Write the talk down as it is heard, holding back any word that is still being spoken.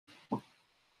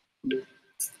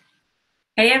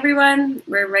Hey everyone,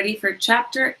 we're ready for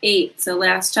chapter 8. So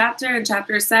last chapter in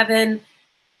chapter 7,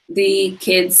 the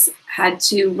kids had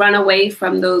to run away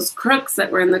from those crooks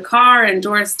that were in the car and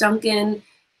Doris Duncan,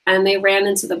 and they ran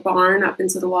into the barn up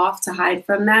into the loft to hide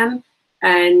from them.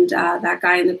 And that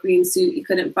guy in the green suit, you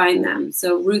couldn't find them.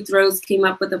 So Ruth Rose came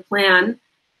up with a plan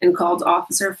and called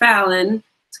Officer Fallon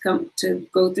to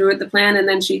go through with the plan. And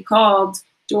then she called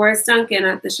Doris Duncan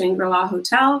at the Shangri-La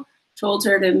Hotel, told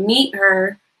her to meet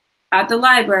her at the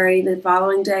library the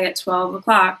following day at 12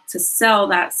 o'clock to sell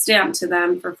that stamp to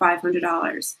them for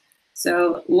 $500.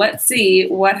 So let's see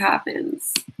what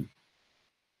happens.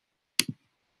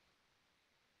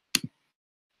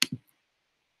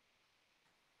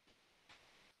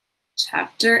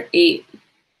 Chapter 8.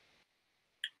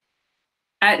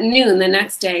 At noon the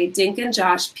next day, Dink and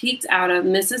Josh peeked out of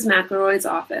Mrs. McElroy's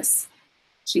office.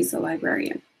 She's the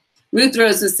librarian. Ruth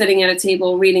Rose was sitting at a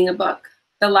table reading a book.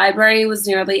 The library was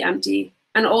nearly empty.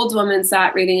 An old woman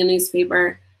sat reading a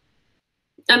newspaper.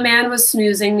 A man was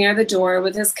snoozing near the door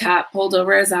with his cap pulled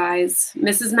over his eyes.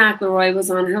 Mrs. McElroy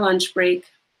was on her lunch break.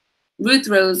 Ruth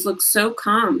Rose looked so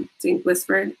calm, Dink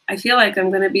whispered. I feel like I'm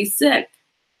going to be sick.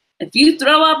 If you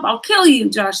throw up, I'll kill you,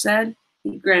 Josh said.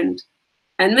 He grinned.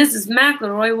 And Mrs.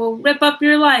 McElroy will rip up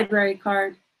your library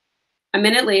card. A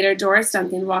minute later, Doris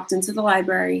Duncan walked into the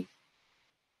library.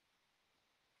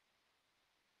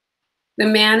 The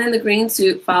man in the green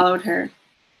suit followed her.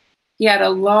 He had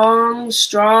long,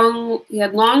 strong-looking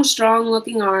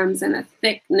arms and a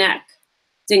thick neck.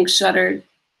 Dink shuddered.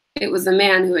 It was the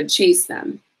man who had chased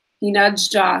them. He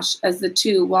nudged Josh as the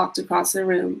two walked across the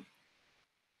room.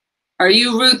 Are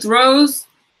you Ruth Rose?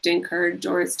 Dink heard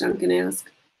Doris Duncan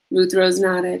ask. Ruth Rose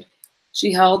nodded.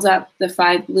 She held up the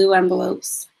 5 blue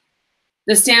envelopes.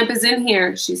 The stamp is in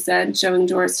here, she said, showing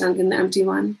Doris Duncan the empty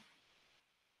one.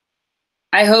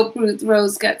 I hope Ruth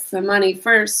Rose gets the money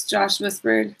first, Josh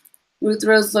whispered. Ruth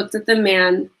Rose looked at the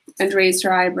man and raised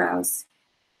her eyebrows.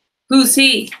 Who's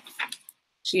he?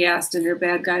 She asked in her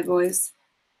bad guy voice.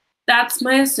 That's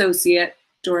my associate,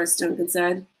 Doris Duncan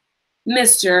said.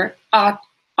 Mr.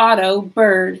 Otto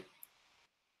Bird.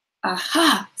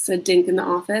 Aha, said Dink in the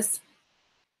office.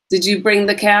 Did you bring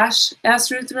the cash?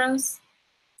 Asked Ruth Rose.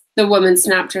 The woman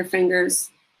snapped her fingers.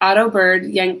 Otto Bird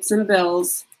yanked some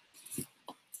bills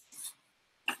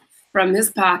from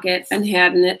his pocket and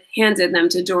handed them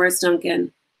to Doris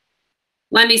Duncan.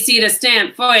 Let me see the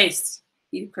stamp first,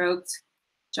 he croaked.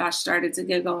 Josh started to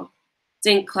giggle.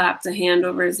 Dink clapped a hand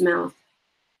over his mouth.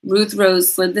 Ruth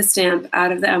Rose slid the stamp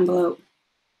out of the envelope.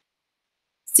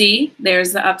 See,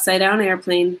 there's the upside-down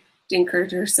airplane, Dink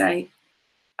heard her say.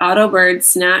 Otto Bird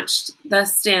snatched the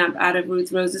stamp out of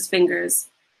Ruth Rose's fingers.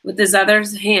 With his other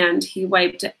hand, he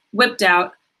whipped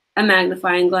out a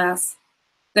magnifying glass.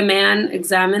 The man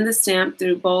examined the stamp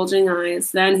through bulging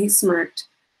eyes. Then he smirked.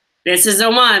 This is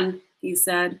the one, he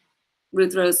said.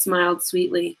 Ruth Rose smiled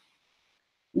sweetly.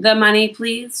 The money,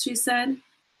 please, she said.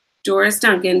 Doris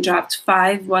Duncan dropped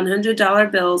 5 $100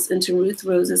 bills into Ruth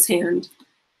Rose's hand.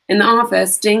 In the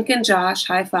office, Dink and Josh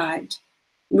high-fived.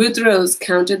 Ruth Rose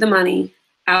counted the money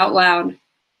out loud.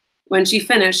 When she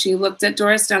finished, she looked at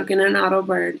Doris Duncan and Otto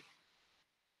Bird.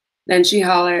 Then she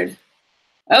hollered,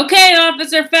 Okay,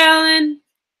 Officer Fallon.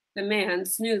 The man,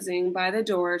 snoozing by the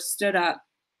door, stood up.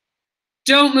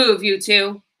 Don't move, you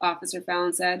two, Officer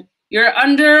Fallon said. You're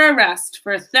under arrest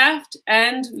for theft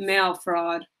and mail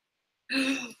fraud.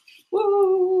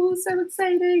 Woo, so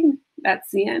exciting.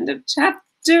 That's the end of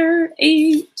chapter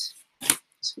 8.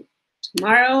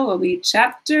 Tomorrow will be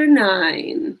chapter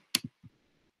 9.